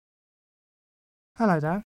Hello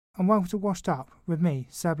there, and welcome to Washed Up with me,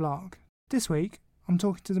 Seb Lark. This week, I'm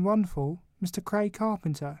talking to the wonderful Mr. Craig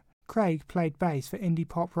Carpenter. Craig played bass for indie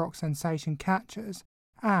pop rock sensation Catchers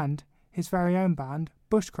and his very own band,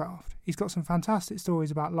 Bushcraft. He's got some fantastic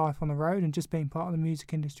stories about life on the road and just being part of the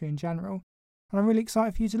music industry in general, and I'm really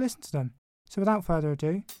excited for you to listen to them. So without further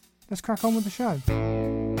ado, let's crack on with the show.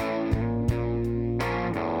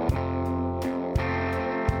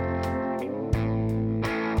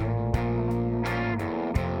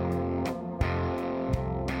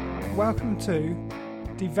 Welcome to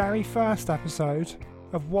the very first episode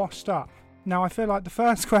of Washed Up. Now, I feel like the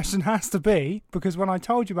first question has to be, because when I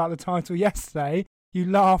told you about the title yesterday, you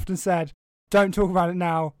laughed and said, don't talk about it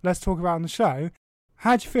now, let's talk about it on the show.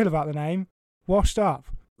 How do you feel about the name, Washed Up?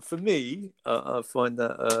 For me, I find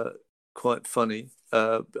that quite funny.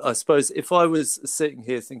 I suppose if I was sitting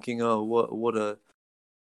here thinking, oh, what a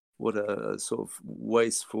sort of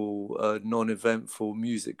wasteful, non-eventful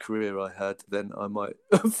music career I had, then I might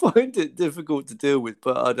find it difficult to deal with.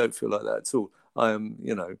 But I don't feel like that at all. I am,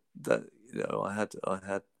 I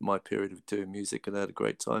had my period of doing music and I had a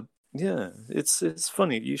great time. Yeah, it's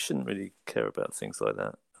funny. You shouldn't really care about things like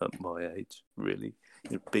that at my age, really.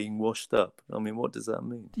 You're being washed up. I mean, what does that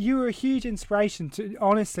mean? You were a huge inspiration to,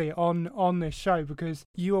 honestly, on this show, because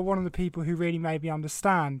you are one of the people who really made me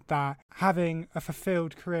understand that having a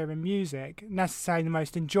fulfilled career in music, necessarily the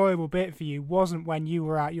most enjoyable bit for you wasn't when you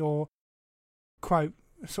were at your, quote,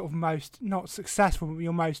 sort of most, not successful, but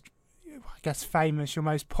your most, I guess, famous, your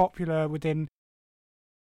most popular within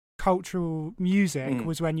cultural music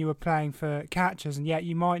was when you were playing for Catchers, and yet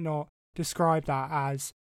you might not describe that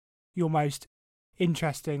as your most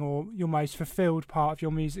interesting or your most fulfilled part of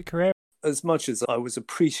your music career. As much as I was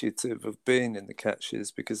appreciative of being in the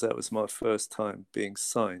Catchers because that was my first time being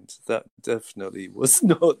signed, that definitely was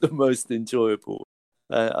not the most enjoyable.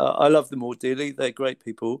 I love them all dearly. They're great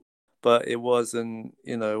people, but it wasn't,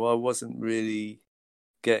 I wasn't really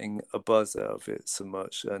getting a buzz out of it so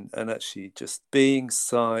much, and actually just being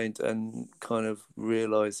signed and kind of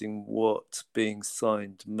realizing what being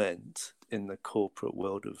signed meant in the corporate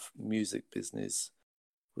world of music business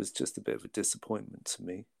was just a bit of a disappointment to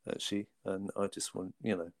me, actually. And I just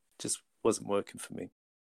just wasn't working for me.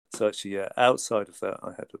 So actually, yeah, outside of that,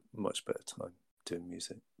 I had a much better time doing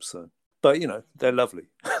music. So, but they're lovely.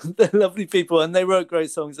 They're lovely people, and they wrote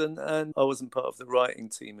great songs, and I wasn't part of the writing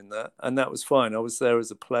team in that, and that was fine. I was there as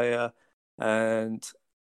a player, and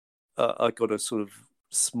I got a sort of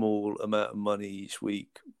small amount of money each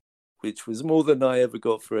week, which was more than I ever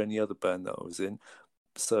got for any other band that I was in.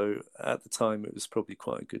 So at the time, it was probably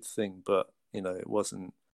quite a good thing, but it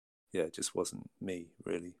wasn't. Yeah, it just wasn't me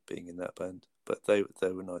really being in that band. But they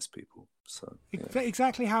were nice people. So yeah.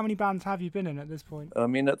 Exactly how many bands have you been in at this point? I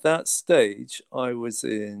mean, at that stage, I was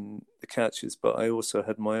in the Catchers, but I also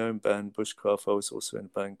had my own band, Bushcraft. I was also in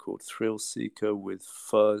a band called Thrill Seeker with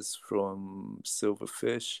Fuzz from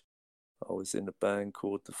Silverfish. I was in a band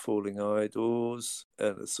called The Falling Idols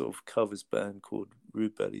and a sort of covers band called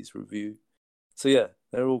Rude Belly's Review. So yeah,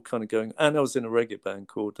 they're all kind of going. And I was in a reggae band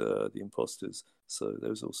called The Imposters. So there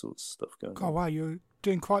was all sorts of stuff going on. Oh wow, you're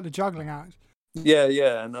doing quite the juggling act. Yeah,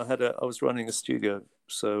 and I was running a studio.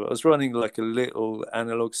 So I was running like a little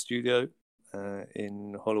analog studio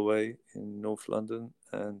in Holloway in North London.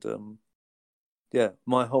 And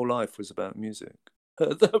my whole life was about music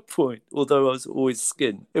at that point. Although I was always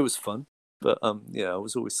skin. It was fun. But I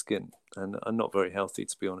was always skin. And I'm not very healthy,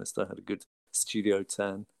 to be honest. I had a good studio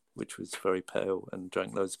tan, which was very pale, and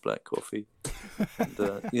drank loads of black coffee.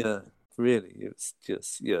 And really, it was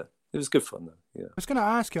just, it was good fun though. Yeah. I was going to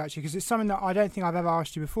ask you actually, because it's something that I don't think I've ever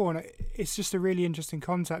asked you before, and it's just a really interesting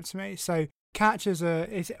concept to me. So Catchers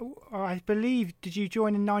I believe, did you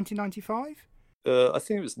join in 1995? I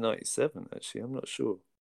think it was 97 actually. I'm not sure.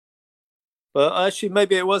 But actually,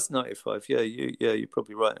 maybe it was 95. Yeah, you're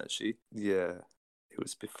probably right actually. Yeah, it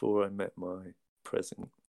was before I met my present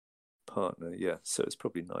partner. Yeah, so it's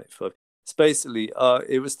probably 95. It's basically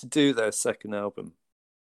it was to do their second album,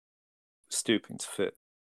 Stooping to Fit,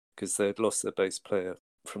 because they had lost their bass player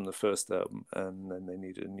from the first album, and then they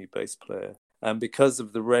needed a new bass player. And because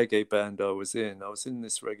of the reggae band I was in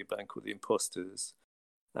this reggae band called The Imposters,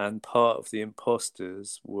 and part of The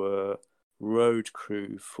Imposters were road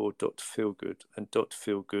crew for Dr. Feelgood, and Dr.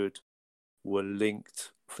 Feelgood were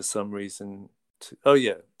linked for some reason to,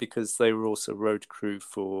 because they were also road crew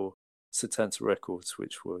for Setanta Records,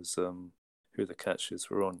 which was who the Catchers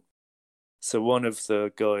were on. So one of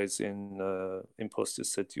the guys in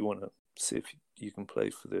Imposters said, do you want to see if you can play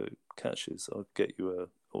for the Catchers? I'll get you an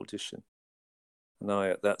audition. And I,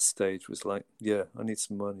 at that stage, was like, yeah, I need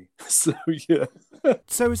some money. So, yeah.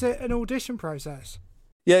 So was it an audition process?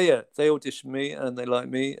 Yeah. They auditioned me and they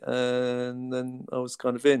liked me. And then I was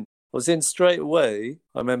kind of in. I was in straight away.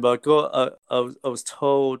 I remember I was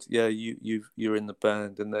told, yeah, you're in the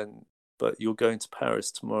band, but you're going to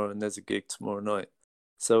Paris tomorrow and there's a gig tomorrow night.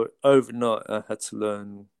 So overnight I had to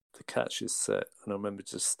learn the Catches set. And I remember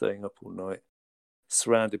just staying up all night,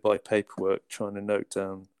 surrounded by paperwork, trying to note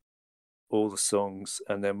down all the songs.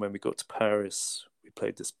 And then when we got to Paris, we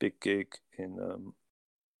played this big gig in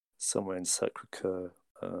somewhere in Sacré-Cœur.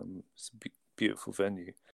 It's a beautiful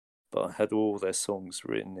venue, but I had all their songs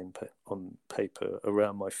written on paper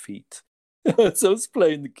around my feet. So I was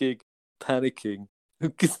playing the gig, panicking,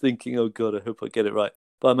 thinking, oh God, I hope I get it right.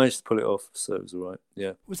 But I managed to pull it off, so it was all right.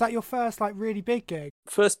 Yeah. Was that your first like really big gig?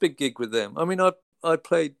 First big gig with them. I mean, I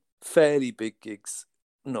played fairly big gigs.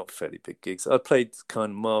 Not fairly big gigs. I played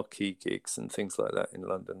kind of marquee gigs and things like that in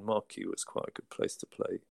London. Marquee was quite a good place to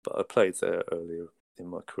play, but I played there earlier in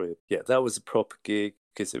my career. Yeah, that was a proper gig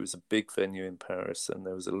because it was a big venue in Paris and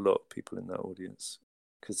there was a lot of people in that audience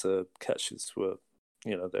because the Catches were,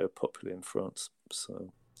 they were popular in France.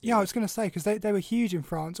 So yeah, I was going to say, because they were huge in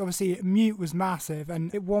France. Obviously, Mute was massive,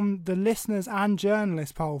 and it won the listeners and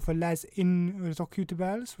journalists poll for Les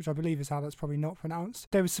Inocutables, which I believe is how that's probably not pronounced.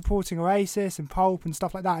 They were supporting Oasis and Pulp and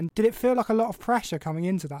stuff like that. And did it feel like a lot of pressure coming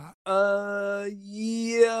into that?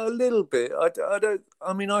 Yeah, a little bit.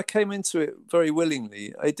 I came into it very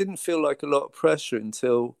willingly. It didn't feel like a lot of pressure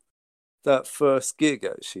until that first gig,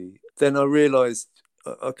 actually. Then I realised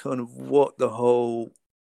I kind of what the whole...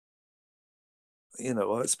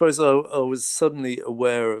 I suppose I was suddenly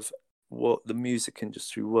aware of what the music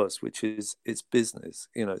industry was, which is it's business.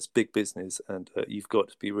 It's big business, and you've got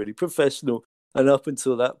to be really professional. And up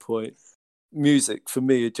until that point, music for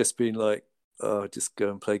me had just been like, just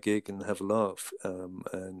go and play a gig and have a laugh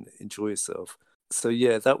and enjoy yourself. So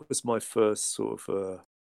yeah, that was my first sort of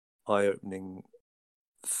eye-opening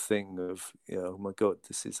thing of, oh my God,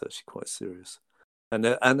 this is actually quite serious. And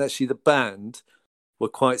actually the band were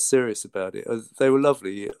quite serious about it. They were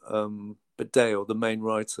lovely, but Dale, the main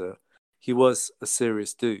writer, he was a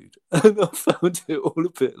serious dude. And I found it all a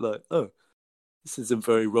bit like, oh, this isn't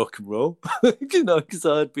very rock and roll, because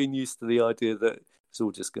I had been used to the idea that it's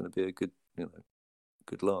all just going to be a good,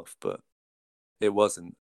 good laugh, but it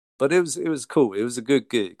wasn't. But it was cool. It was a good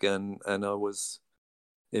gig, and I was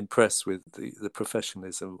impressed with the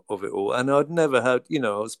professionalism of it all. And I'd never had, I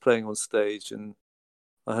was playing on stage and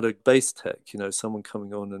I had a bass tech, someone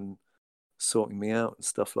coming on and sorting me out and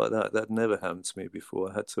stuff like that. That never happened to me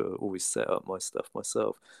before. I had to always set up my stuff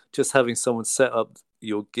myself. Just having someone set up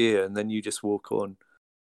your gear and then you just walk on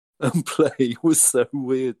and play was so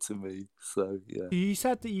weird to me. So, yeah. You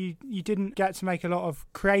said that you didn't get to make a lot of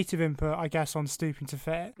creative input, I guess, on Stooping to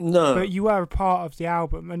Fit. No. But you were a part of the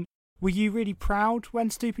album. And were you really proud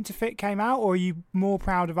when Stooping to Fit came out, or are you more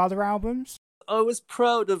proud of other albums? I was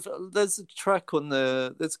proud of. There's a track on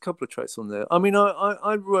there. There's a couple of tracks on there. I mean,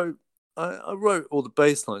 I wrote all the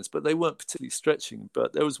bass lines, but they weren't particularly stretching.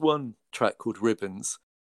 But there was one track called Ribbons,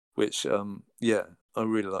 which I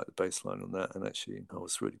really liked the bass line on that, and actually I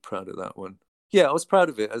was really proud of that one. Yeah, I was proud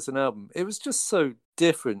of it as an album. It was just so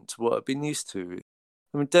different to what I've been used to.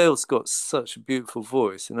 I mean, Dale's got such a beautiful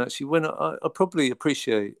voice, and actually, when I probably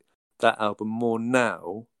appreciate that album more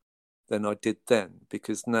now than I did then,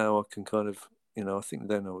 because now I can kind of, I think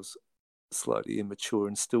then I was slightly immature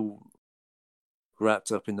and still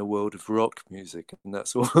wrapped up in the world of rock music, and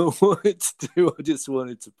that's what I wanted to do. I just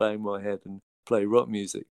wanted to bang my head and play rock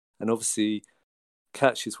music. And obviously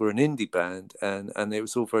Catches were an indie band, and it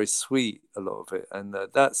was all very sweet, a lot of it, and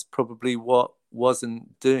that's probably what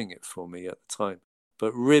wasn't doing it for me at the time.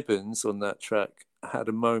 But Ribbons on that track had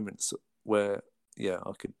a moment where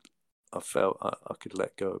I felt I could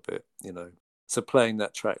let go a bit, So playing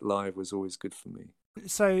that track live was always good for me.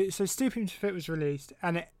 So Stooping to Fit was released,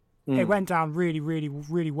 and it went down really, really,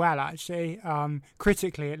 really well, actually,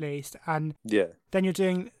 critically at least. And then you're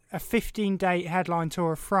doing a 15-day headline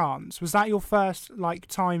tour of France. Was that your first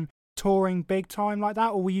time touring big time like that,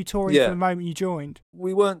 or were you touring from the moment you joined?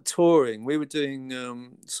 We weren't touring. We were doing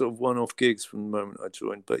sort of one-off gigs from the moment I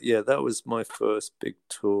joined. But yeah, that was my first big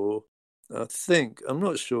tour. I'm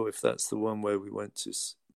not sure if that's the one where we went to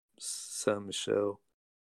Saint-Michel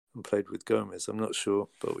and played with Gomez. I'm not sure.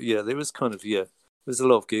 But yeah, there was there's a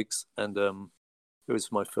lot of gigs, and it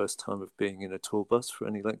was my first time of being in a tour bus for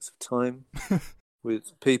any length of time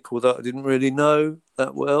with people that I didn't really know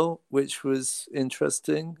that well, which was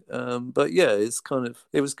interesting. But yeah,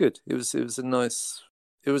 it was good. It was a nice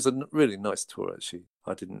it was a really nice tour, actually.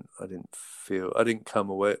 I didn't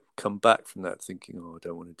come back from that thinking, oh, I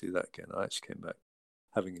don't want to do that again. I actually came back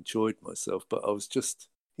having enjoyed myself, but I was just,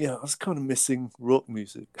 I was kind of missing rock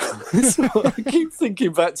music. So I keep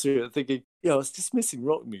thinking back to it and thinking, I was just missing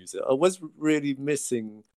rock music. I was really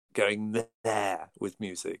missing going there with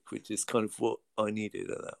music, which is kind of what I needed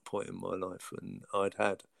at that point in my life, and I'd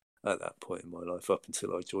had at that point in my life up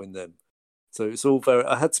until I joined them. So it's all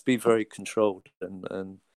I had to be very controlled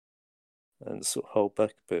and sort of hold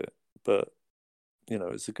back a bit, but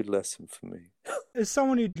it's a good lesson for me. As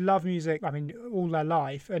someone who'd love music, I mean, all their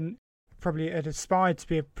life, and probably had aspired to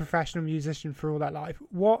be a professional musician for all their life,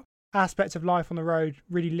 what aspects of life on the road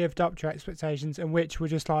really lived up to your expectations and which were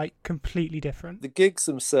just like completely different? The gigs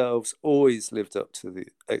themselves always lived up to the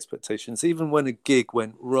expectations, even when a gig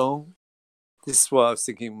went wrong. This is what I was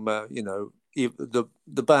thinking about,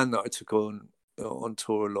 the band that I took on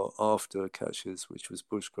tour a lot after Catches, which was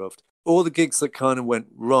Bushcraft. All the gigs that kind of went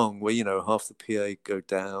wrong, where half the PA go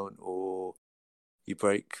down, or you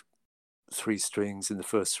break 3 strings in the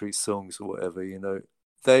first 3 songs, or whatever.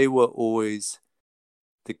 They were always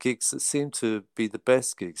the gigs that seemed to be the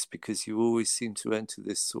best gigs, because you always seem to enter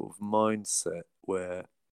this sort of mindset where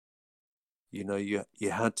you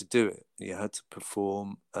had to do it, you had to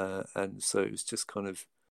perform, and so it was just kind of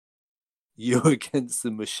you against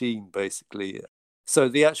the machine, basically. So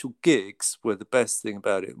the actual gigs were the best thing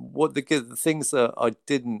about it. The things that I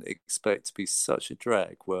didn't expect to be such a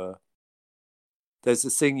drag were, there's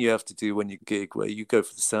this thing you have to do when you gig where you go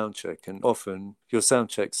for the sound check, and often your sound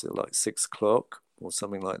check's at like 6 o'clock or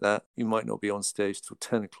something like that. You might not be on stage till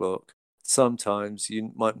 10 o'clock. Sometimes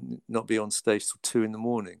you might not be on stage till 2 in the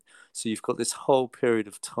morning. So you've got this whole period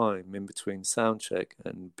of time in between sound check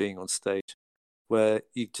and being on stage where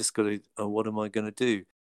you just got to, what am I going to do?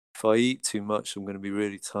 If I eat too much, I'm going to be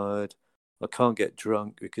really tired. I can't get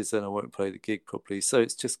drunk because then I won't play the gig properly. So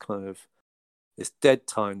it's just kind of this dead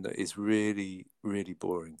time that is really, really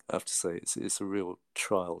boring. I have to say, it's a real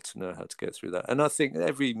trial to know how to get through that. And I think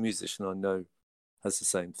every musician I know has the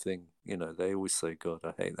same thing. They always say, God,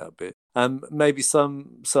 I hate that bit. And maybe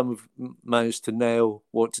some have managed to nail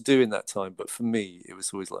what to do in that time. But for me, it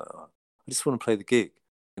was always like, I just want to play the gig.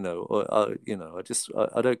 I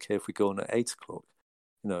don't care if we go on at 8 o'clock.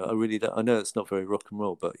 I really don't. I know it's not very rock and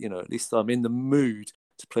roll, but at least I'm in the mood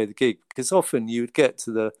to play the gig. Because often you would get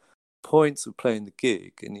to the points of playing the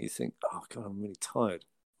gig and you think, oh God, I'm really tired,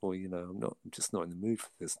 or I'm just not in the mood for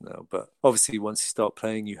this now. But obviously, once you start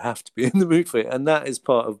playing, you have to be in the mood for it, and that is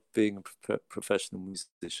part of being a professional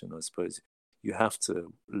musician, I suppose. You have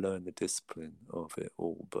to learn the discipline of it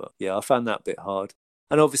all. But yeah, I found that a bit hard.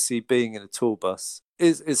 And obviously, being in a tour bus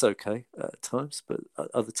is okay at times, but at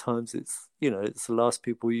other times it's it's the last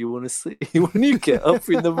people you want to see when you get up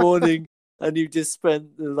in the morning and you just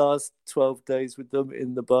spent the last 12 days with them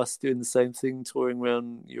in the bus doing the same thing, touring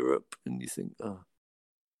around Europe, and you think, oh,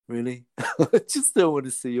 really? I just don't want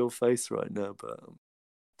to see your face right now. But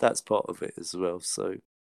that's part of it as well. So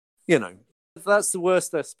that's the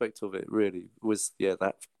worst aspect of it, really, was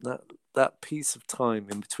that piece of time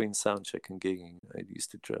in between soundcheck and gigging. It used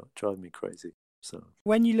to drive me crazy. So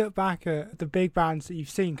when you look back at the big bands that you've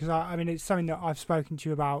seen, because I mean it's something that I've spoken to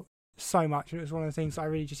you about so much, and it was one of the things I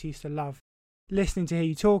really just used to love listening to hear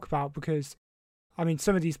you talk about, because I mean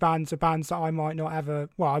some of these bands are bands that I might not ever,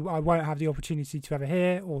 well, I won't have the opportunity to ever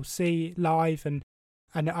hear or see live, and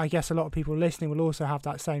I guess a lot of people listening will also have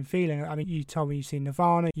that same feeling. I mean, you told me you've seen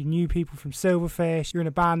Nirvana, you knew people from Silverfish, you're in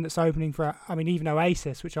a band that's opening for, even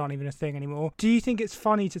Oasis, which aren't even a thing anymore. Do you think it's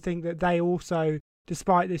funny to think that they also,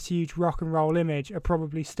 despite this huge rock and roll image, are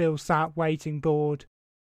probably still sat waiting bored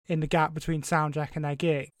in the gap between soundcheck and their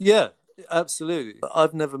gig? Yeah, absolutely.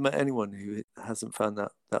 I've never met anyone who hasn't found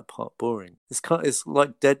that part boring. It's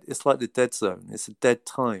like the dead zone. It's a dead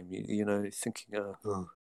time. You're thinking, oh.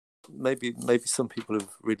 Maybe some people have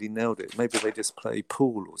really nailed it. Maybe they just play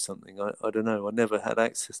pool or something. I don't know. I never had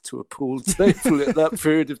access to a pool table at that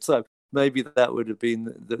period of time. Maybe that would have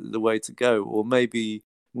been the way to go. Or maybe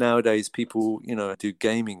nowadays people, do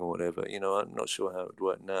gaming or whatever. I'm not sure how it would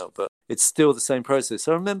work now, but it's still the same process.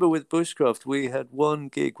 I remember with Bushcraft, we had one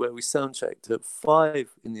gig where we soundchecked at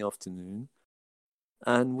 5 in the afternoon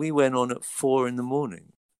and we went on at 4 in the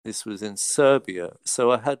morning. This was in Serbia.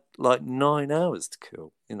 So I had like 9 hours to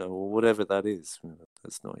kill, or whatever that is.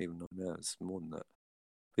 That's not even 9 hours, more than that.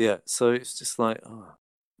 But yeah, so it's just like,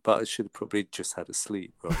 but I should have probably just had a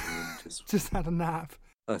sleep rather than just... just had a nap.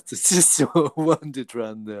 I just sort of wandered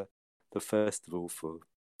around the festival for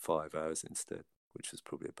 5 hours instead, which was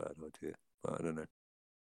probably a bad idea. But I don't know.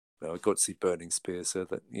 But I got to see Burning Spear, so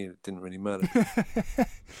that didn't really matter.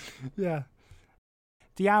 Yeah.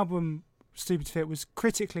 The album Stupid Fit was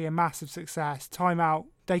critically a massive success. Time Out,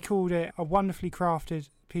 they called it a wonderfully crafted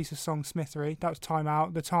piece of songsmithery. That was Time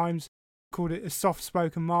Out. The Times called it a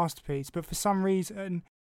soft-spoken masterpiece. But for some reason,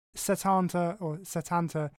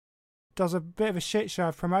 Setanta does a bit of a shit show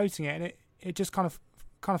of promoting it, and it just kind of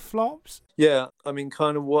flops. Yeah, I mean,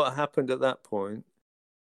 kind of what happened at that point.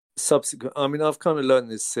 Subsequent, I mean, I've kind of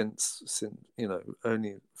learned this since only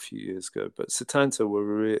a few years ago. But Setanta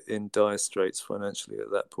were in dire straits financially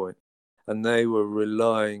at that point, and they were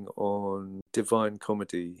relying on Divine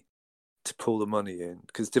Comedy to pull the money in,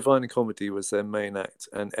 because Divine Comedy was their main act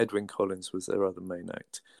and Edwyn Collins was their other main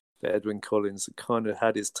act. But Edwyn Collins kind of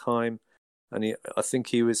had his time, and I think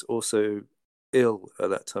he was also ill at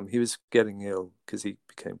that time. He was getting ill because he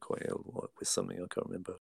became quite ill with something, I can't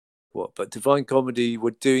remember what. But Divine Comedy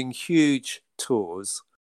were doing huge tours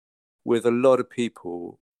with a lot of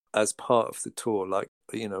people as part of the tour, like,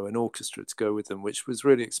 an orchestra to go with them, which was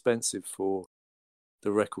really expensive for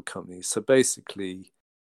the record company. So basically,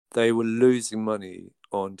 they were losing money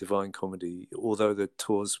on Divine Comedy, although the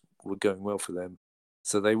tours were going well for them.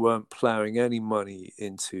 So they weren't ploughing any money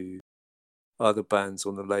into other bands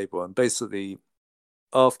on the label. And basically,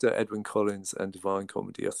 after Edwyn Collins and Divine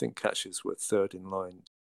Comedy, I think Catches were third in line.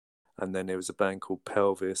 And then there was a band called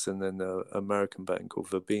Pelvis, and then an American band called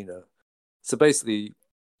Verbena. So basically,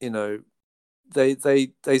 they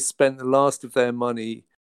spent the last of their money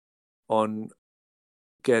on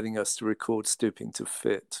getting us to record Stooping to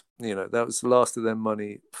Fit. That was the last of their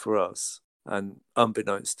money for us, and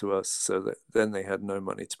unbeknownst to us, so that then they had no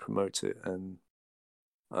money to promote it. And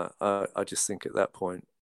I just think at that point,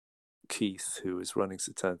 Keith, who was running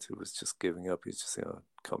Setanta, was just giving up. He's just saying,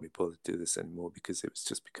 I can't be bothered to do this anymore, because it was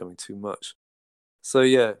just becoming too much. So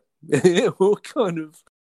yeah, it all kind of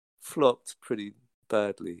flopped pretty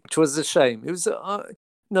badly, which was a shame. It was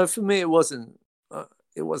for me, it wasn't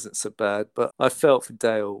so bad, but I felt for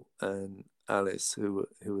Dale and Alice, who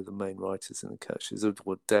were the main writers in the Catches,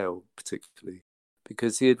 or Dale particularly,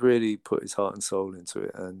 because he had really put his heart and soul into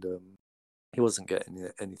it, and he wasn't getting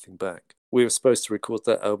anything back. We were supposed to record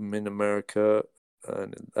that album in America,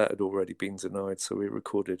 and that had already been denied, so we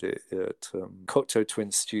recorded it at Cocteau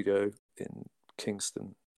Twins Studio in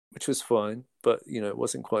Kingston, which was fine, but it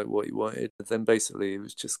wasn't quite what he wanted. Then basically it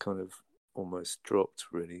was just kind of almost dropped,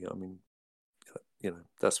 really. I mean,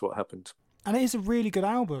 that's what happened. And it is a really good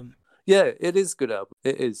album. Yeah, it is a good album.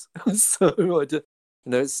 It is. So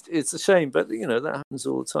it's a shame, but that happens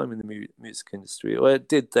all the time in the music industry. Well, it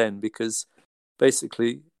did then, because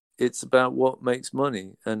basically it's about what makes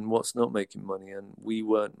money and what's not making money, and we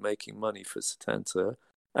weren't making money for Setanta,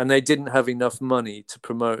 and they didn't have enough money to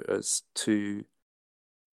promote us to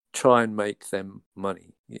try and make them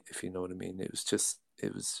money, if you know what I mean. It was just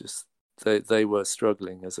they were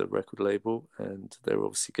struggling as a record label, and they were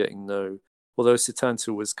obviously getting although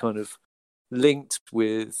Setanta was kind of linked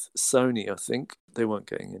with Sony, I think, they weren't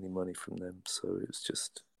getting any money from them. So it was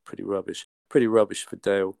just pretty rubbish for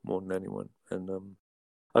Dale more than anyone. And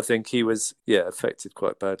I think he was, affected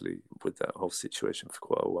quite badly with that whole situation for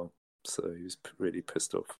quite a while. So he was really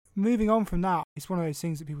pissed off. Moving on from that, it's one of those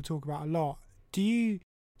things that people talk about a lot. Do you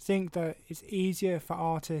think that it's easier for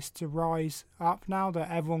artists to rise up now that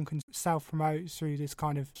everyone can self-promote through this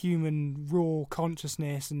kind of human raw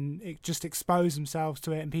consciousness and just expose themselves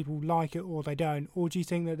to it, and people like it or they don't? Or do you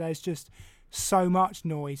think that there's just so much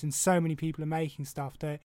noise and so many people are making stuff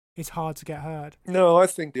that it's hard to get heard? No, I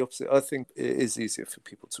think the opposite. I think it is easier for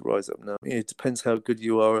people to rise up now. It depends how good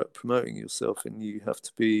you are at promoting yourself, and you have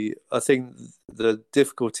to be. I think the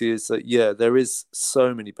difficulty is that, there is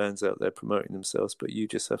so many bands out there promoting themselves, but you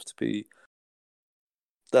just have to be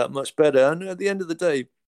that much better. And at the end of the day,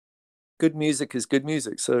 good music is good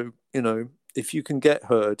music. So, if you can get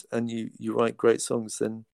heard and you write great songs,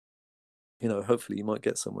 then hopefully you might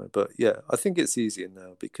get somewhere. But I think it's easier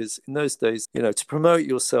now, because in those days, to promote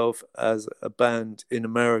yourself as a band in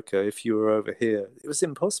America, if you were over here, it was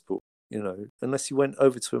impossible, unless you went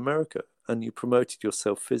over to America and you promoted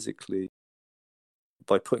yourself physically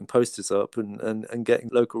by putting posters up and getting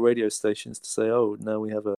local radio stations to say, oh, now we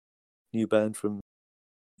have a new band from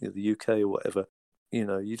the UK or whatever.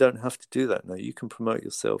 You don't have to do that now. You can promote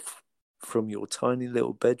yourself from your tiny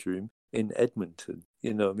little bedroom in Edmonton,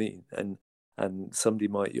 you know what I mean? And somebody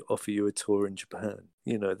might offer you a tour in Japan.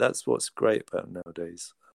 That's what's great about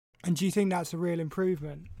nowadays. And do you think that's a real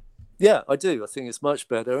improvement? Yeah, I do. I think it's much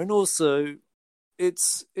better. And also,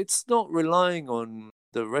 it's not relying on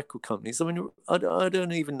the record companies. I mean, I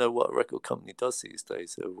don't even know what a record company does these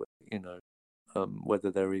days,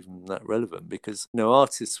 whether they're even that relevant. Because,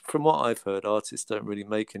 artists, from what I've heard, artists don't really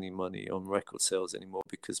make any money on record sales anymore,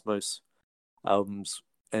 because most albums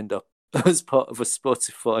end up as part of a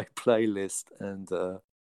Spotify playlist, and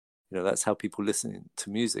that's how people listen to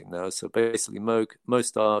music now. So basically,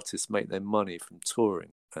 most artists make their money from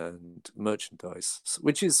touring and merchandise,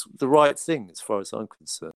 which is the right thing as far as I'm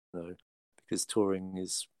concerned, because touring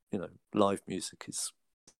is, live music is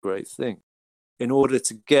a great thing. In order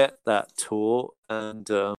to get that tour and,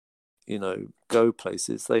 go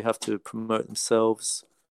places, they have to promote themselves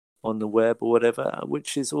on the web or whatever,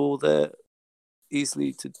 which is all there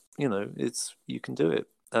easily to, you can do it.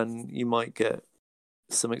 And you might get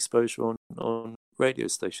some exposure on radio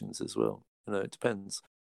stations as well. It depends.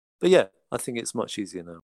 But yeah, I think it's much easier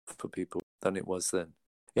now for people than it was then.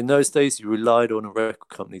 In those days, you relied on a record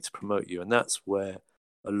company to promote you, and that's where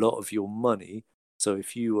a lot of your money. So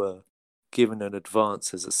if you were given an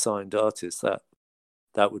advance as a signed artist,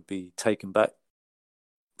 that would be taken back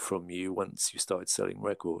from you once you started selling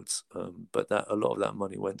records. But a lot of that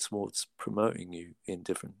money went towards promoting you in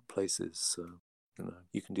different places. So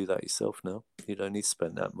you can do that yourself now. You don't need to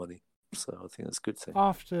spend that money. So I think that's a good thing.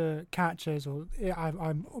 After Catchers, or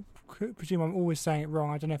I presume I'm always saying it wrong.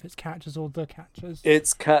 I don't know if it's Catchers or The Catchers.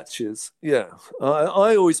 It's Catchers, yeah.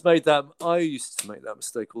 I always made that. I used to make that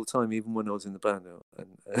mistake all the time, even when I was in the band.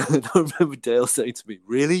 And I remember Dale saying to me,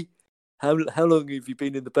 "Really? How long have you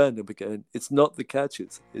been in the band?" I'm going, "It's not The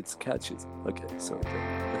Catchers. It's Catchers." Okay, sorry,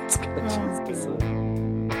 Dale. It's Catchers.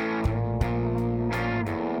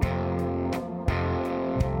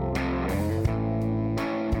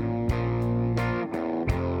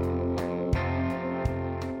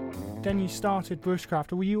 Then you started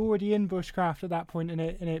Bushcraft. Were you already in Bushcraft at that point, and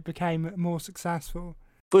it became more successful?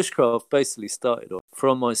 Bushcraft basically started off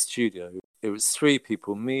from my studio. It was 3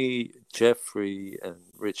 people, me, Jeffrey, and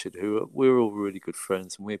Richard, who we were all really good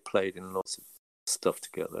friends, and we played in lots of stuff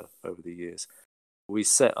together over the years. We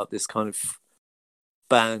set up this kind of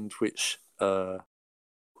band which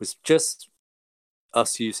was just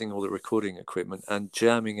us using all the recording equipment and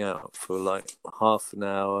jamming out for like half an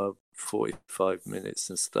hour, 45 minutes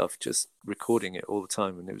and stuff, just recording it all the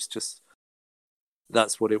time. And it was just,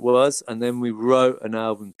 that's what it was. And then we wrote an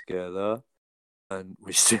album together, and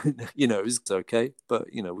which, it was okay, but,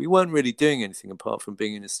 we weren't really doing anything apart from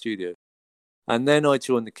being in a studio. And then I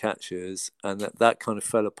joined the Catchers, and that kind of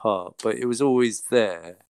fell apart, but it was always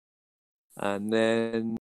there. And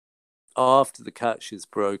then after the Catchers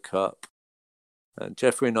broke up, and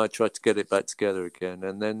Jeffrey and I tried to get it back together again,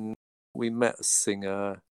 and then we met a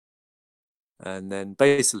singer, and then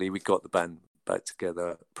basically we got the band back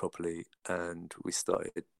together properly, and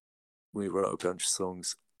we wrote a bunch of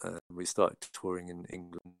songs, and we started touring in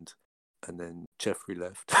England, and then Jeffrey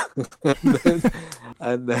left.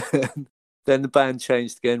 and then the band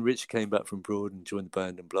changed again. Richard came back from abroad and joined the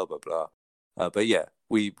band, and blah, blah, blah. But yeah,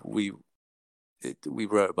 we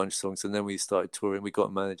wrote a bunch of songs, and then we started touring. We got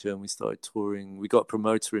a manager, and we started touring. We got a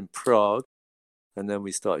promoter in Prague, and then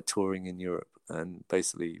we started touring in Europe. And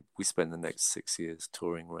basically, we spent the next 6 years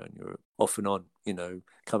touring around Europe, off and on,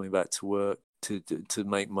 coming back to work to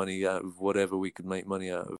make money out of whatever we could make money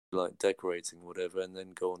out of, like decorating or whatever, and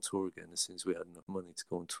then go on tour again as soon as we had enough money to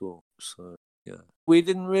go on tour. So, yeah. We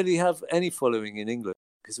didn't really have any following in England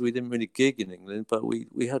because we didn't really gig in England, but we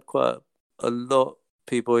had quite a lot.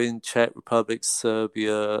 People in Czech Republic,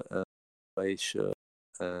 Serbia, Croatia,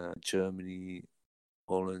 Germany,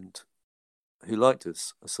 Holland, who liked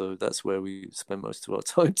us. So that's where we spent most of our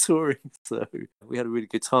time touring. So we had a really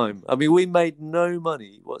good time. I mean, we made no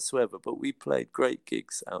money whatsoever, but we played great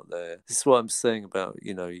gigs out there. This is what I'm saying about,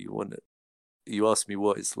 you asked me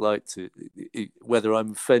what it's like whether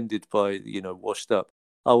I'm offended by, washed up.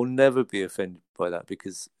 I will never be offended by that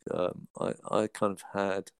because I kind of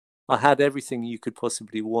had everything you could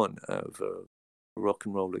possibly want out of a rock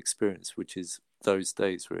and roll experience, which is those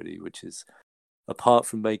days really, which is apart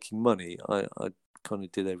from making money, I kind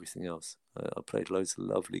of did everything else. I played loads of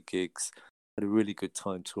lovely gigs, had a really good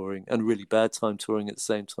time touring and a really bad time touring at the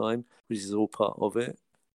same time, which is all part of it.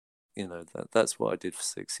 That's what I did for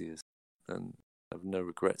 6 years, and I have no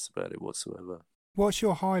regrets about it whatsoever. What's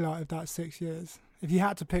your highlight of that 6 years? If you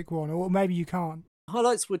had to pick one, or maybe you can't.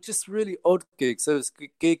 Highlights were just really odd gigs. There was a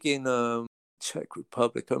gig in Czech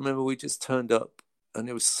Republic. I remember we just turned up and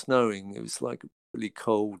it was snowing. It was like a really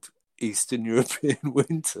cold Eastern European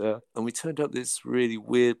winter. And we turned up this really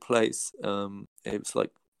weird place. It was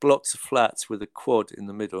like blocks of flats with a quad in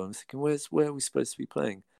the middle. I'm thinking, where are we supposed to be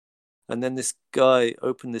playing? And then this guy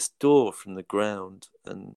opened this door from the ground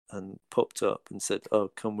and popped up and said, "Oh,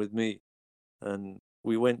 come with me." And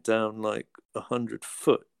we went down like 100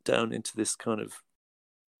 foot down into this kind of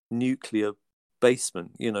nuclear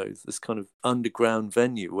basement, this kind of underground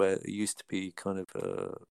venue where it used to be kind of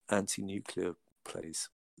a anti-nuclear place.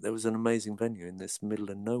 there was an amazing venue in this middle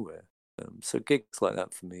of nowhere. So gigs like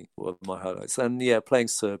that for me were my highlights. And yeah, playing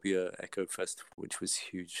Serbia Echo Festival, which was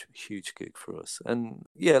huge gig for us. And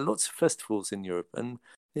yeah, lots of festivals in Europe. And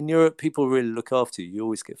in Europe, people really look after you. You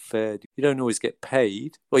always get fed. You don't always get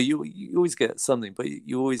paid. Well, you always get something, but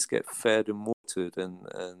you always get fed and watered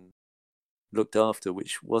and looked after,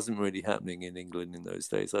 which wasn't really happening in England in those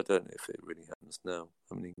days. I don't know if it really happens now.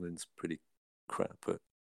 I mean, England's pretty crap at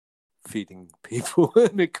feeding people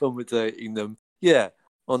and accommodating them. Yeah,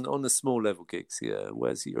 on the small level gigs, yeah.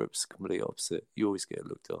 Whereas Europe's completely opposite. You always get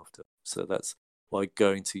looked after. So that's why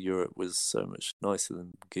going to Europe was so much nicer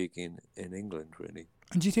than gigging in England, really.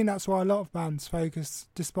 And do you think that's why a lot of bands focus,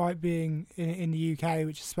 despite being in the UK,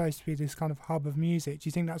 which is supposed to be this kind of hub of music, do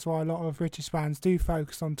you think that's why a lot of British bands do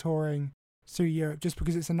focus on touring through Europe, just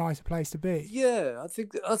because it's a nicer place to be? Yeah,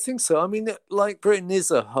 I think so. I mean, like Britain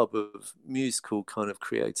is a hub of musical kind of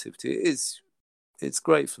creativity. It's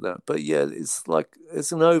great for that. But yeah, it's like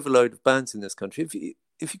it's an overload of bands in this country.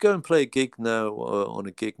 If you go and play a gig now or on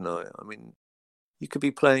a gig night, I mean, you could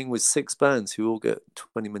be playing with 6 bands who all get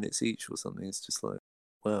 20 minutes each or something. It's just like,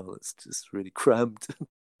 wow, it's just really cramped.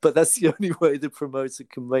 But that's the only way the promoter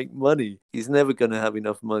can make money. He's never going to have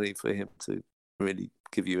enough money for him to really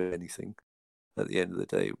give you anything at the end of the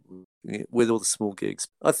day with all the small gigs.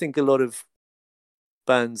 I think a lot of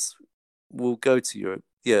bands will go to Europe,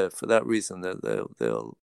 yeah, for that reason. That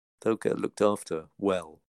they'll get looked after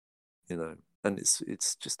well, and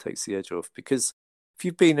it's just takes the edge off. Because if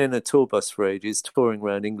you've been in a tour bus for ages, touring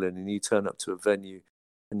around England, and you turn up to a venue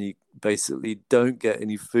and you basically don't get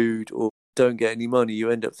any food or don't get any money, you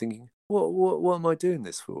end up thinking, what am I doing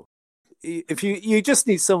this for? If you just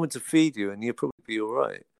need someone to feed you, and you'll probably be all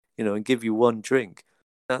right, and give you one drink,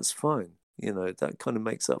 that's fine. That kind of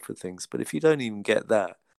makes up for things. But if you don't even get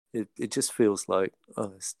that, it just feels like,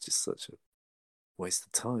 oh, it's just such a waste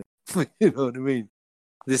of time. You know what I mean?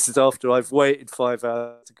 This is after I've waited 5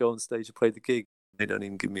 hours to go on stage to play the gig. They don't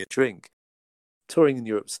even give me a drink. Touring in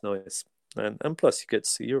Europe's nice. And plus you get to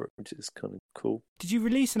see Europe, which is kind of cool. Did you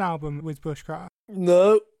release an album with Bushcraft?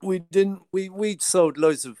 No, we didn't. We sold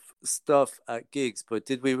loads of stuff at gigs, but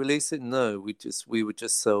did we release it? No, we would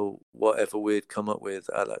just sell whatever we'd come up with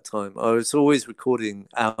at that time. I was always recording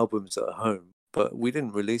albums at home, but we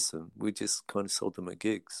didn't release them. We just kind of sold them at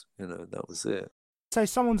gigs. That was it. So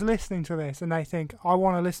someone's listening to this and they think, I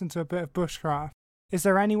want to listen to a bit of Bushcraft. Is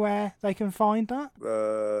there anywhere they can find that?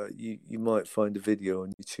 You might find a video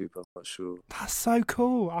on YouTube. I'm not sure. That's so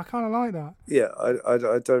cool. I kind of like that. Yeah,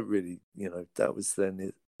 I don't really. That was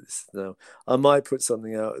then. Now I might put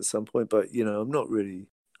something out at some point, but I'm not really.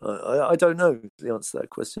 I don't know the answer to that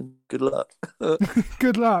question. Good luck.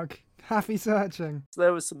 Good luck. Happy searching.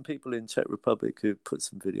 There were some people in Czech Republic who put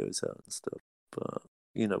some videos out and stuff,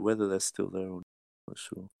 but whether they're still there or not, I'm not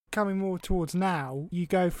sure. Coming more towards now, you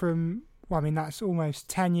go from. Well, I mean, that's almost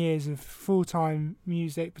 10 years of full-time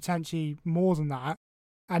music, potentially more than that.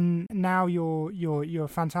 And now you're a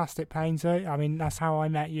fantastic painter. I mean, that's how I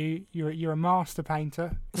met you. You're a master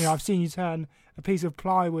painter. I've seen you turn a piece of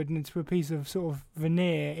plywood into a piece of sort of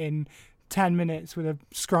veneer in 10 minutes with a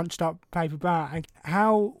scrunched up paper bag.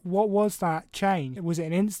 What was that change? Was it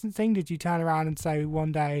an instant thing? Did you turn around and say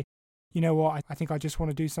one day, you know what, I think I just want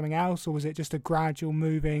to do something else? Or was it just a gradual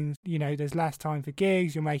moving, there's less time for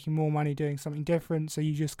gigs, you're making more money doing something different, so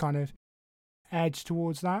you just kind of edge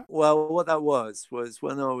towards that? Well, what that was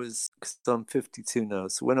when I was, because I'm 52 now,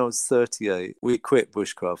 so when I was 38, we quit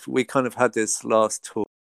Bushcraft. We kind of had this last tour,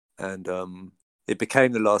 and it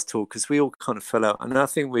became the last tour because we all kind of fell out. And I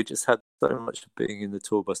think we just had so much of being in the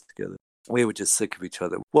tour bus together. We were just sick of each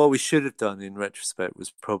other. What we should have done in retrospect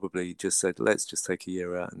was probably just said, let's just take a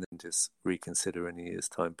year out and then just reconsider in a year's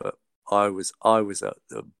time. But I was at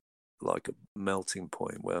a melting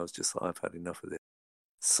point where I was just like, I've had enough of this.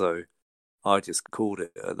 So I just called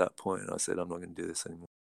it at that point, and I said, I'm not going to do this anymore.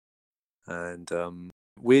 And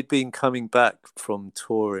we'd been coming back from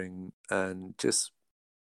touring, and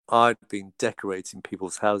I'd been decorating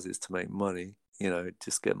people's houses to make money,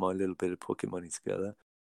 just get my little bit of pocket money together.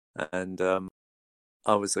 And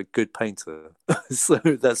I was a good painter. So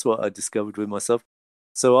that's what I discovered with myself.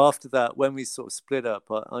 So after that, when we sort of split up,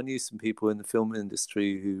 I knew some people in the film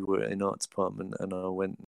industry who were in art department, and I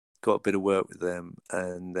went and got a bit of work with them.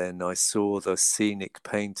 And then I saw the scenic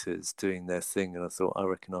painters doing their thing, and I thought, I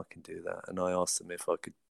reckon I can do that. And I asked them if I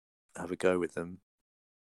could have a go with them.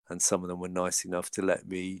 And some of them were nice enough to let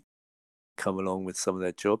me come along with some of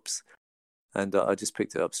their jobs. And I just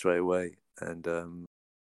picked it up straight away. And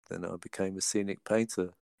then I became a scenic painter.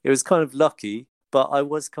 It was kind of lucky, but I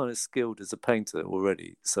was kind of skilled as a painter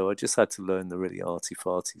already. So I just had to learn the really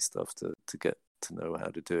arty-farty stuff to get to know how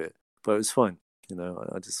to do it. But it was fine.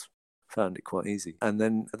 I just found it quite easy. And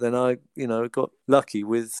then I, got lucky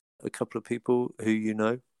with a couple of people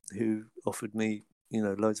who offered me,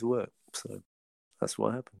 loads of work. So that's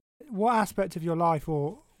what happened. What aspect of your life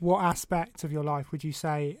would you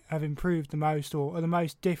say have improved the most, or are the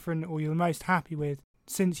most different, or you're the most happy with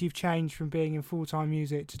since you've changed from being in full-time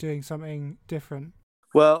music to doing something different?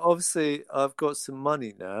 Well, obviously, I've got some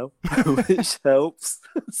money now, which helps.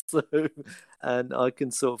 And I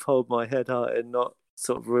can sort of hold my head high and not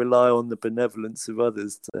sort of rely on the benevolence of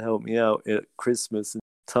others to help me out at Christmas and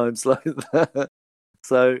times like that.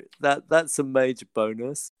 So that's a major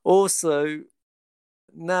bonus. Also,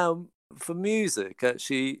 now for music,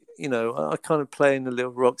 actually, I kind of play in a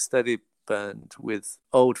little rock steady band with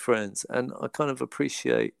old friends, and I kind of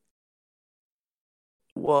appreciate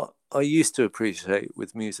what I used to appreciate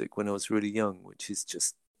with music when I was really young, which is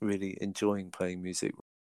just really enjoying playing music.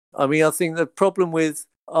 I mean, I think the problem with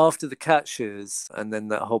after the Catches and then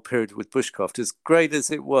that whole period with Bushcraft, as great as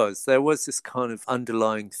it was, there was this kind of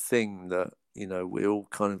underlying thing that, we all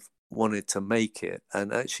kind of wanted to make it.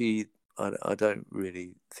 And actually, I don't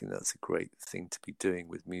really think that's a great thing to be doing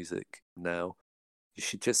with music now. You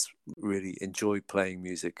should just really enjoy playing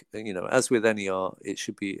music. As with any art, it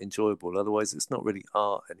should be enjoyable. Otherwise, it's not really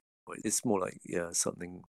art anymore. It's more like,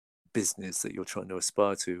 something business that you're trying to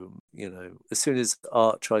aspire to. As soon as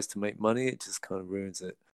art tries to make money, it just kind of ruins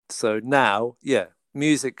it. So now,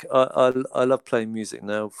 music, I love playing music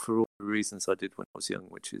now for all the reasons I did when I was young,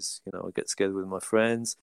 which is, I get together with my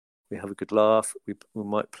friends, we have a good laugh, we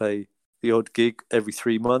might play the odd gig every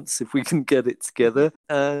 3 months if we can get it together,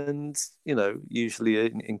 and usually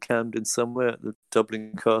in Camden somewhere at the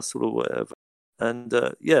Dublin Castle or whatever. And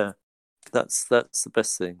that's the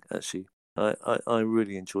best thing, actually. I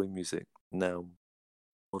really enjoy music now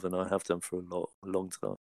more than I have done for a long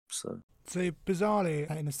time. So bizarrely,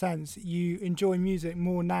 in a sense, you enjoy music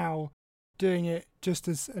more now doing it just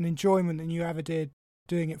as an enjoyment than you ever did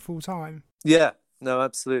doing it full time. Yeah. No,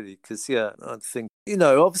 absolutely. Because, I think,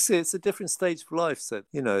 obviously it's a different stage of life. So,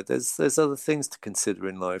 there's other things to consider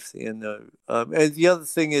in life, and the other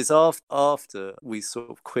thing is after we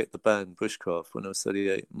sort of quit the band Bushcraft when I was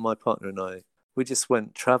 38, my partner and I, we just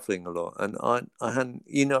went traveling a lot. And I hadn't,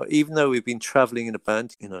 even though we've been traveling in a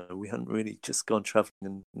band, we hadn't really just gone traveling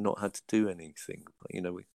and not had to do anything. But,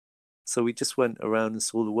 so we just went around and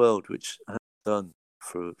saw the world, which I hadn't done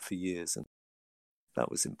for years. And that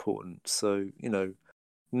was important. So,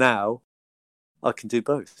 now I can do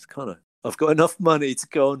both, can't I? I've got enough money to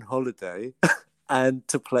go on holiday and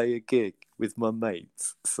to play a gig with my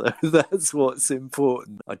mates. So that's what's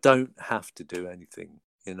important. I don't have to do anything,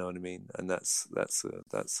 you know what I mean? And that's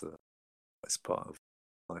part of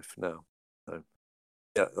life now. So,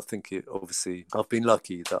 I think obviously I've been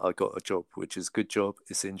lucky that I got a job, which is a good job.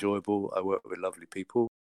 It's enjoyable. I work with lovely people,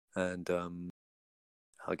 and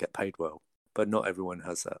I get paid well. But not everyone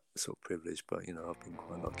has that sort of privilege. But, I've been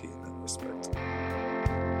quite lucky in that respect.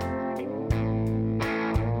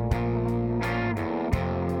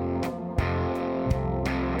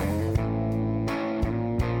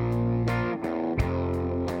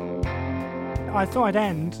 I thought I'd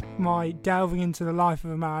end my delving into the life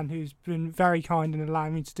of a man who's been very kind in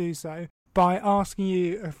allowing me to do so by asking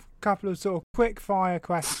you a couple of sort of quick fire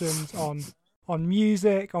questions on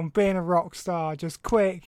music, on being a rock star, just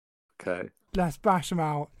quick. Okay. Let's bash them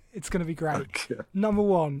out. It's going to be great. Okay. Number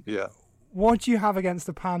one. Yeah. What do you have against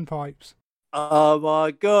the panpipes? Oh,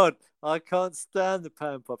 my God. I can't stand the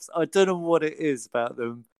panpipes. I don't know what it is about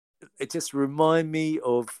them. It just reminds me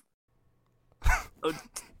of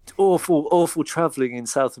awful travelling in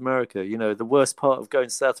South America. The worst part of going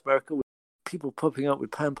to South America was people popping up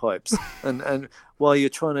with panpipes. and while you're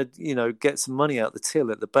trying to, get some money out the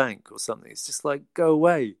till at the bank or something, it's just like, go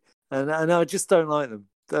away. And I just don't like them.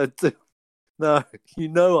 No,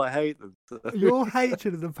 I hate them. Your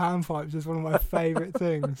hatred of the panpipes is one of my favourite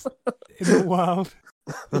things in the world.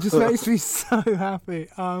 It just makes me so happy.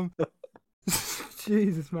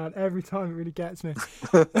 Jesus, man, every time it really gets me.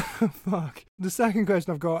 Fuck. The second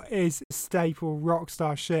question I've got is staple rock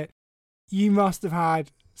star shit. You must have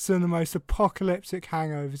had some of the most apocalyptic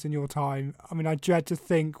hangovers in your time. I mean, I dread to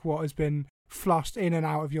think what has been flushed in and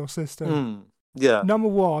out of your system. Yeah. Number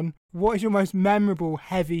one, what is your most memorable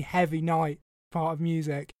heavy night part of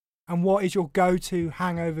music, and what is your go-to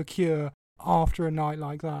hangover cure after a night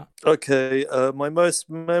like that? Okay, my most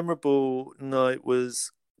memorable night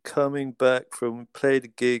was coming back from, played a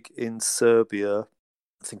gig in Serbia.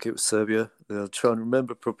 I think it was Serbia. I'll try and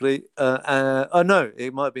remember properly. Oh no,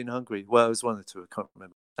 it might have been Hungary. Well, it was one of the two. I can't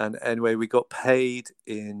remember. And anyway, we got paid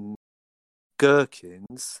in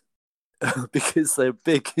gherkins, because they're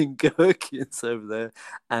big in gherkins over there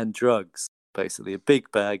and drugs, basically a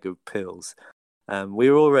big bag of pills. And we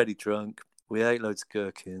were already drunk. We ate loads of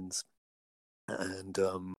gherkins, and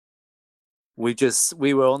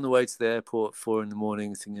we were on the way to the airport at 4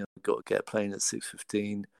 a.m, thinking we've got to get a plane at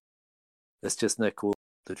 6:15. Let's just neck all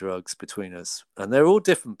the drugs between us. And they're all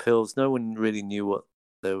different pills. No one really knew what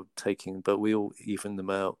they were taking, but we all evened them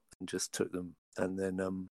out and just took them. And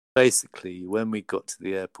then basically, when we got to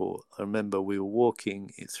the airport, I remember we were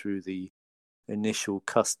walking through the initial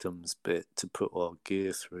customs bit to put our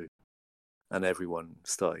gear through, and everyone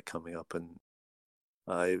started coming up, and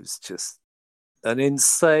it was just an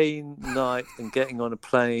insane night. And getting on a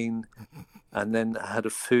plane, and then had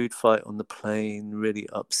a food fight on the plane, really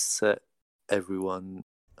upset everyone.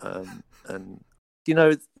 And you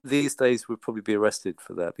know, these days we'd probably be arrested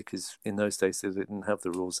for that, because in those days they didn't have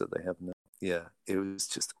the rules that they have now. Yeah, it was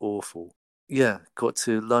just awful. Yeah, got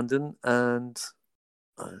to London, and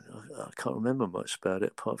I can't remember much about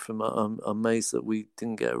it, apart from I'm amazed that we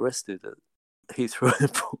didn't get arrested at Heathrow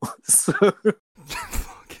Airport. So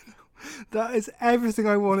that is everything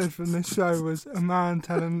I wanted from this show, was a man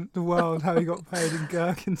telling the world how he got paid in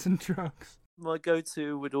gherkins and drugs. My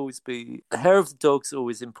go-to would always be a hair of the dog's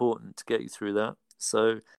always important to get you through that.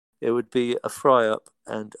 So it would be a fry-up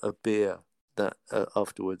and a beer that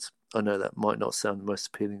afterwards. I know that might not sound the most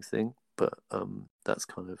appealing thing, but that's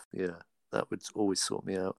kind of, that would always sort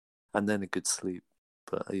me out. And then a good sleep.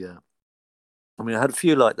 But yeah, I mean, I had a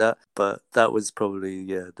few like that, but that was probably,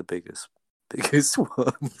 the biggest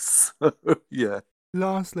one. So yeah.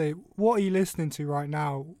 Lastly, what are you listening to right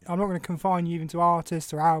now? I'm not going to confine you even to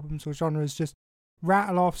artists or albums or genres. Just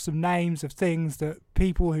rattle off some names of things that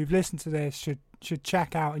people who've listened to this should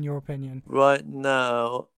check out, in your opinion. Right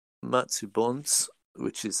now, Matsubons,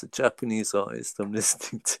 which is a Japanese artist I'm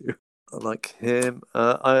listening to. I like him.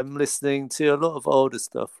 I'm listening to a lot of older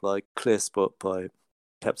stuff like Clear Spot by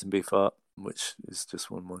Captain Beefheart, which is just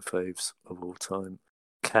one of my faves of all time.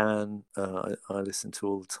 Can, I listen to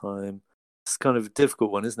all the time. It's kind of a difficult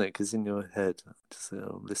one, isn't it? Because in your head,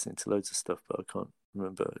 I'm listening to loads of stuff, but I can't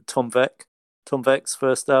remember. Tom Veck's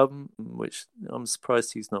first album, which I'm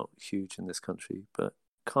surprised he's not huge in this country, but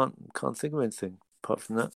can't think of anything apart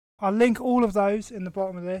from that. I'll link all of those in the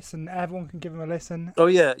bottom of this, and everyone can give them a listen. Oh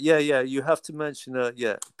yeah. You have to mention,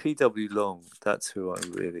 P.W. Long. That's who I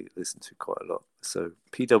really listen to quite a lot. So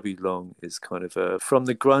P.W. Long is kind of from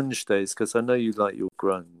the grunge days, because I know you like your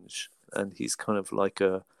grunge, and he's kind of like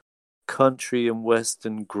a country and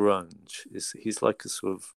western grunge. He's like a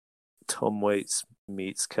sort of Tom Waits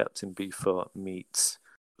meets Captain Beefheart meets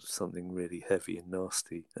something really heavy and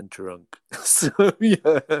nasty and drunk. So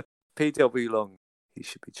yeah, P.W. Long, he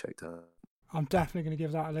should be checked out. I'm definitely going to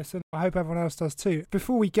give that a listen. I hope everyone else does too.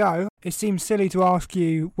 Before we go, it seems silly to ask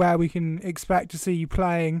you where we can expect to see you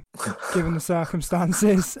playing, given the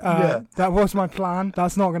circumstances. That was my plan.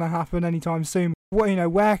 That's not going to happen anytime soon.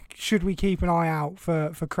 Where should we keep an eye out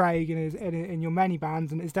for Craig in your many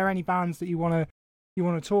bands? And is there any bands that you want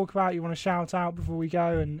to talk about, you want to shout out before we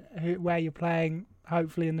go, and where you're playing,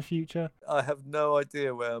 hopefully in the future? I have no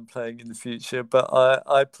idea where I'm playing in the future, but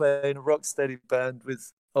I play in a rocksteady band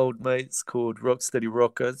with old mates called Rocksteady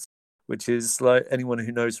Rockers, which is like, anyone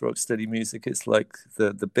who knows rocksteady music, it's like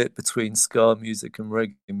the bit between ska music and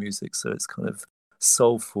reggae music. So it's kind of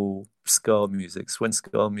soulful ska music. So when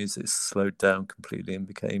ska music slowed down completely and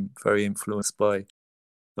became very influenced by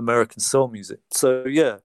American soul music. So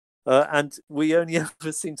yeah, and we only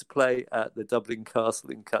ever seem to play at the Dublin Castle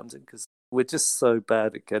in Camden because we're just so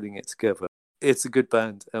bad at getting it together. It's a good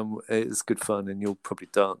band and it's good fun, and you'll probably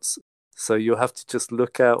dance. So you'll have to just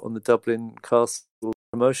look out on the Dublin Castle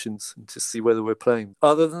promotions and just see whether we're playing.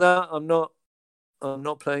 Other than that, I'm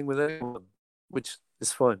not playing with anyone, which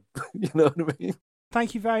is fine. You know what I mean?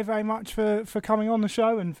 Thank you very, very much for coming on the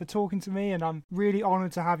show and for talking to me. And I'm really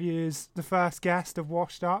honoured to have you as the first guest of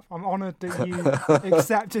Washed Up. I'm honoured that you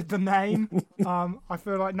accepted the name. I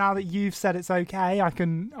feel like now that you've said it's okay, I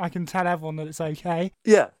can tell everyone that it's okay.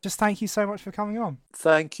 Yeah. Just thank you so much for coming on.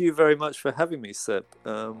 Thank you very much for having me, Seb.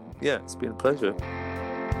 It's been a pleasure.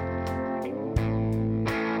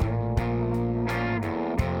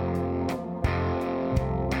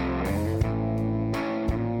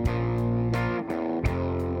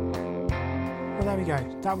 Well, there we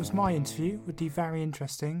go. That was my interview with the very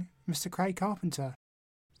interesting Mr. Craig Carpenter.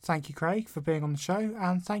 Thank you, Craig, for being on the show,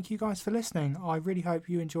 and thank you guys for listening. I really hope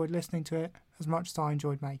you enjoyed listening to it as much as I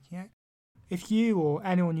enjoyed making it. If you or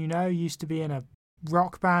anyone you know used to be in a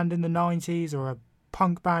rock band in the 90s, or a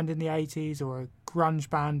punk band in the 80s, or a grunge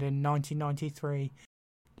band in 1993,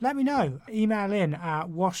 let me know. Email in at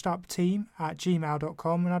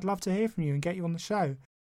washedupteam@gmail.com and I'd love to hear from you and get you on the show.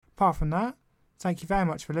 Apart from that, thank you very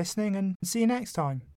much for listening and see you next time.